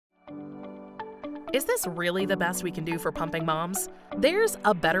Is this really the best we can do for pumping moms? There's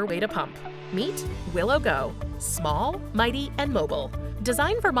a better way to pump. Meet Willow Go. Small, mighty, and mobile.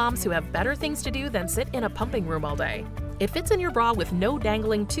 Designed for moms who have better things to do than sit in a pumping room all day. It fits in your bra with no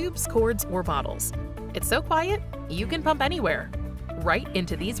dangling tubes, cords, or bottles. It's so quiet, you can pump anywhere. Right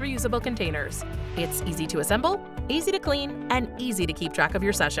into these reusable containers. It's easy to assemble, easy to clean, and easy to keep track of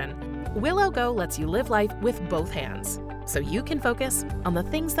your session. Willow Go lets you live life with both hands, so you can focus on the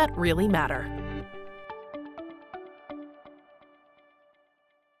things that really matter.